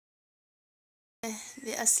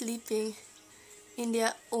They are sleeping in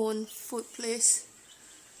their own food place.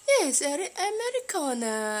 Yes,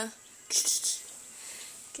 Americana. You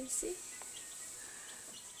can see.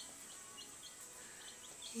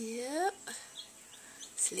 Yep.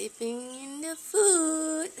 Sleeping in the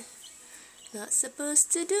food. Not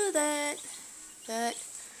supposed to do that. But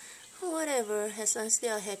whatever, as long as they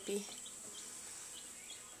are happy.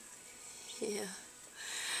 Yeah.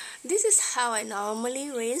 This is how I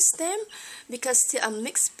normally raise them because they are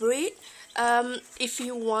mixed breed. If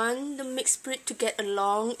you want the mixed breed to get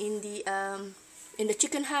along in the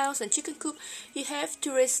chicken house and chicken coop, you have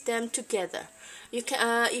to raise them together. You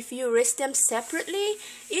can, if you raise them separately,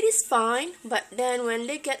 it is fine. But then when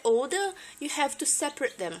they get older, you have to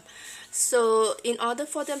separate them. So in order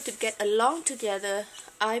for them to get along together,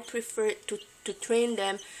 I prefer to train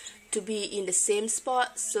them to be in the same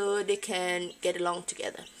spot so they can get along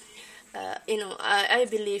together. I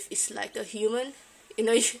believe it's like a human.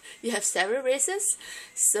 You have several races,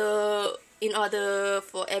 so in order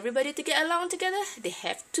for everybody to get along together, they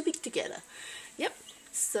have to be together. Yep.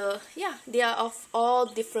 So yeah, they are of all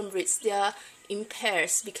different breeds. They are in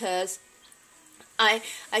pairs because I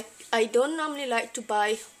don't normally like to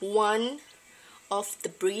buy one of the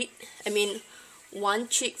breed. I mean, one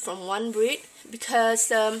chick from one breed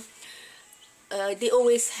because they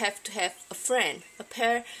always have to have a friend, a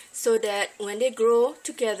pair, so that when they grow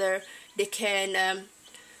together, they can,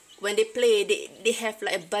 when they play, they have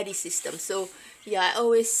like a buddy system. So yeah, I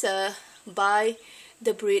always buy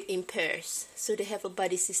the breed in pairs, so they have a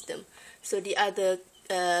buddy system. So the other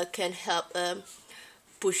can help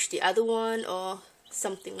push the other one or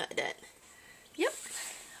something like that. Yep.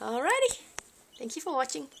 Alrighty. Thank you for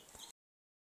watching.